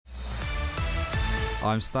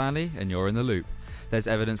I'm Stanley, and you're in the loop. There's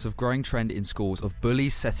evidence of growing trend in schools of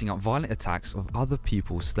bullies setting up violent attacks of other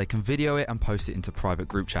pupils so they can video it and post it into private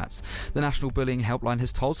group chats. The National Bullying Helpline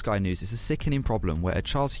has told Sky News it's a sickening problem where a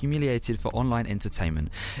child's humiliated for online entertainment.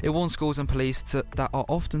 It warns schools and police that are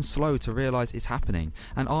often slow to realise it's happening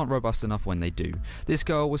and aren't robust enough when they do. This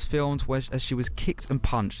girl was filmed as she was kicked and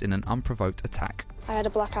punched in an unprovoked attack. I had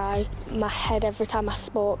a black eye. My head, every time I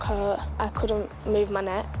spoke, hurt. I couldn't move my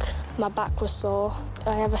neck. My back was sore.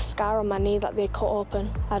 I have a scar on my knee that they cut open.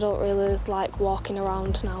 I don't really like walking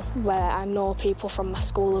around now where I know people from my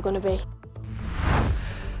school are going to be.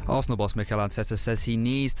 Arsenal boss Mikel Arteta says he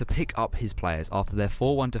needs to pick up his players after their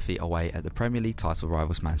 4-1 defeat away at the Premier League title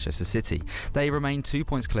rivals Manchester City. They remain 2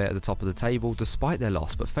 points clear at the top of the table despite their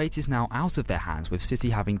loss, but fate is now out of their hands with City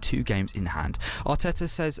having 2 games in hand. Arteta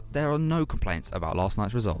says there are no complaints about last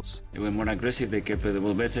night's results. They were more aggressive, they kept the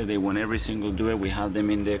ball better, they won every single duel, we had them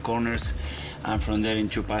in the corners, and from there in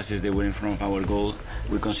 2 passes they were in front of our goal.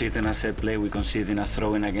 We conceded a set play, we conceded a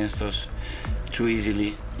throw-in against us too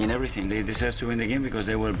easily. In everything, they deserve to win the game because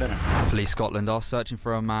they were better. Police Scotland are searching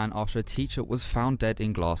for a man after a teacher was found dead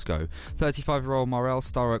in Glasgow. 35-year-old Morel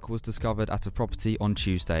Sturrock was discovered at a property on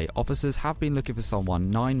Tuesday. Officers have been looking for someone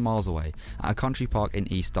 9 miles away at a country park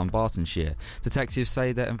in East Dunbartonshire. Detectives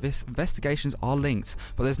say that investigations are linked,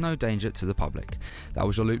 but there's no danger to the public. That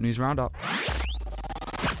was your Loop News Roundup.